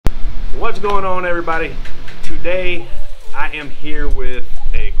What's going on, everybody? Today I am here with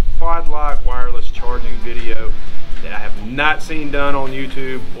a quad lock wireless charging video that I have not seen done on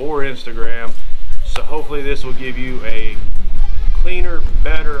YouTube or Instagram, so hopefully this will give you a cleaner,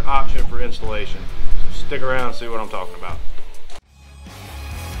 better option for installation. So stick around and see what I'm talking about.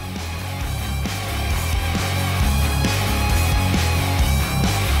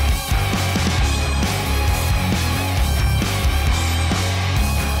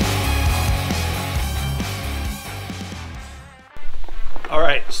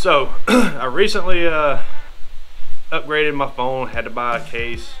 Alright, so I recently upgraded my phone, had to buy a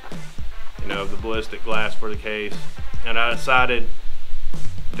case, you know, the ballistic glass for the case, and I decided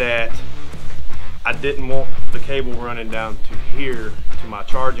that I didn't want the cable running down to here to my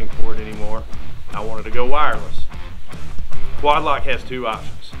charging port anymore. I wanted to go wireless. Quadlock has two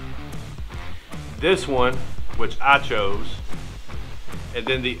options. This one, which I chose, and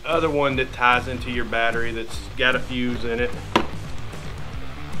then the other one that ties into your battery that's got a fuse in it.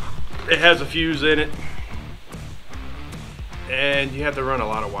 It has a fuse in it, and you have to run a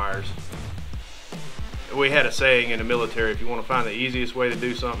lot of wires. We had a saying in the military, if you want to find the easiest way to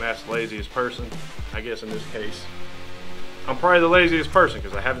do something, ask the laziest person. I guess in this case, I'm probably the laziest person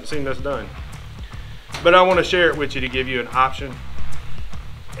because I haven't seen this done. But I want to share it with you to give you an option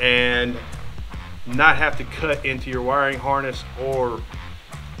and not have to cut into your wiring harness or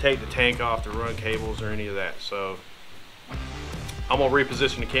take the tank off to run cables or any of that. So I'm gonna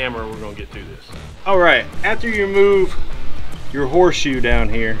reposition the camera and we're gonna get to this. All right, after you remove your horseshoe down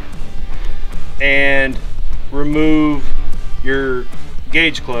here and remove your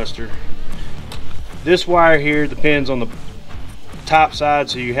gauge cluster, this wire here depends on the top side,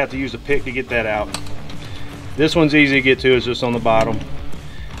 so you have to use a pick to get that out. This one's easy to get to, it's just on the bottom.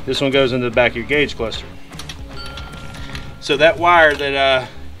 This one goes into the back of your gauge cluster. So that wire that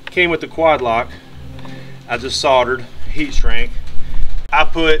came with the quad lock, I just soldered, heat shrink. I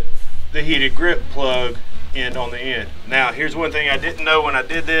put the heated grip plug in on the end. Now here's one thing I didn't know when I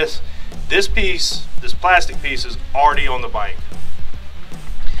did this. This piece, this plastic piece, is already on the bike.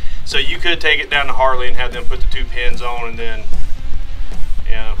 So you could take it down to Harley and have them put the two pins on, and then,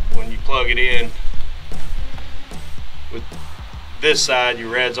 you know, when you plug it in, with this side your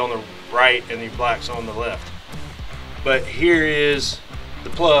red's on the right and your black's on the left. But here is the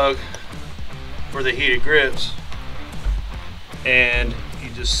plug for the heated grips, and you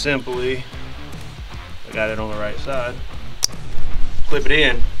just simply, I got it on the right side, clip it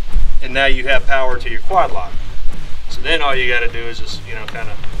in, and now you have power to your quad lock. So then all you got to do is just, you know, kind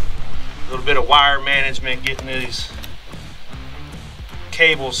of a little bit of wire management, getting these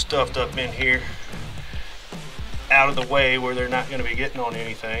cables stuffed up in here out of the way where they're not going to be getting on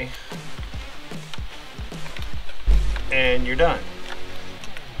anything, and you're done.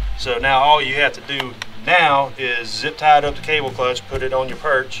 So now all you have to do now is zip tie it up the cable clutch, put it on your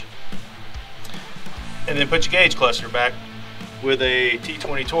perch, and then put your gauge cluster back with a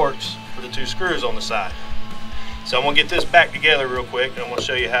T20 Torx for the two screws on the side. So I'm going to get this back together real quick, and I'm going to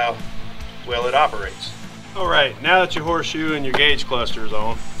show you how well it operates. Alright, now that your horseshoe and your gauge cluster is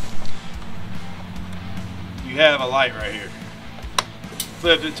on, you have a light right here.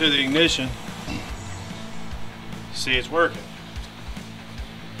 Flipped it to the ignition. See, it's working.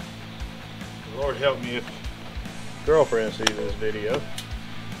 Lord help me if girlfriend sees this video.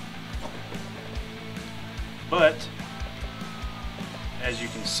 But as you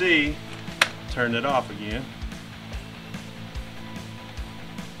can see, turn it off again.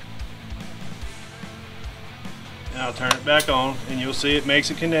 Now I'll turn it back on, and you'll see it makes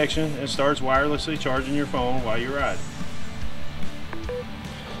a connection and starts wirelessly charging your phone while you're riding.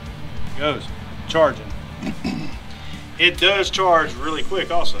 It goes charging. It does charge really quick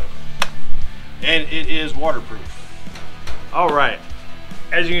also, and it is waterproof. All right,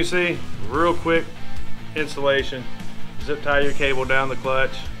 as you can see, real quick installation. Zip tie your cable down the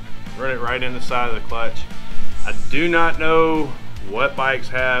clutch, run it right in the side of the clutch. I do not know what bikes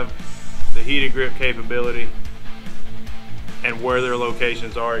have the heated grip capability and where their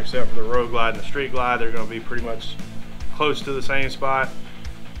locations are, except for the Road Glide and the Street Glide. They're going to be pretty much close to the same spot.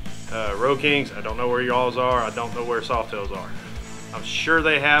 Road Kings, I don't know where y'all's are. I don't know where Softails are. I'm sure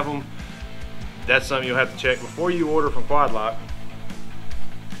they have them. That's something you'll have to check before you order from Quadlock.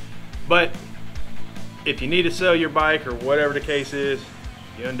 But if you need to sell your bike or whatever the case is,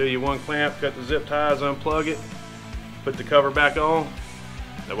 you undo your one clamp, cut the zip ties, unplug it, put the cover back on.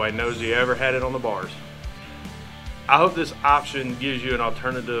 Nobody knows you ever had it on the bars. I hope this option gives you an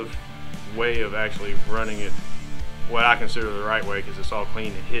alternative way of actually running it, what I consider the right way, because it's all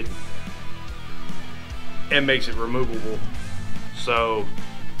clean and hidden, and makes it removable. So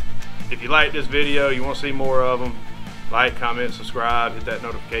If you like this video, you want to see more of them, like, comment, subscribe, hit that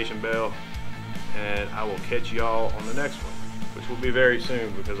notification bell, and I will catch y'all on the next one, which will be very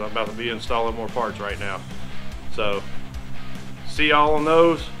soon because I'm about to be installing more parts right now. So see y'all on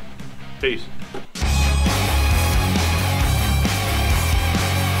those. Peace.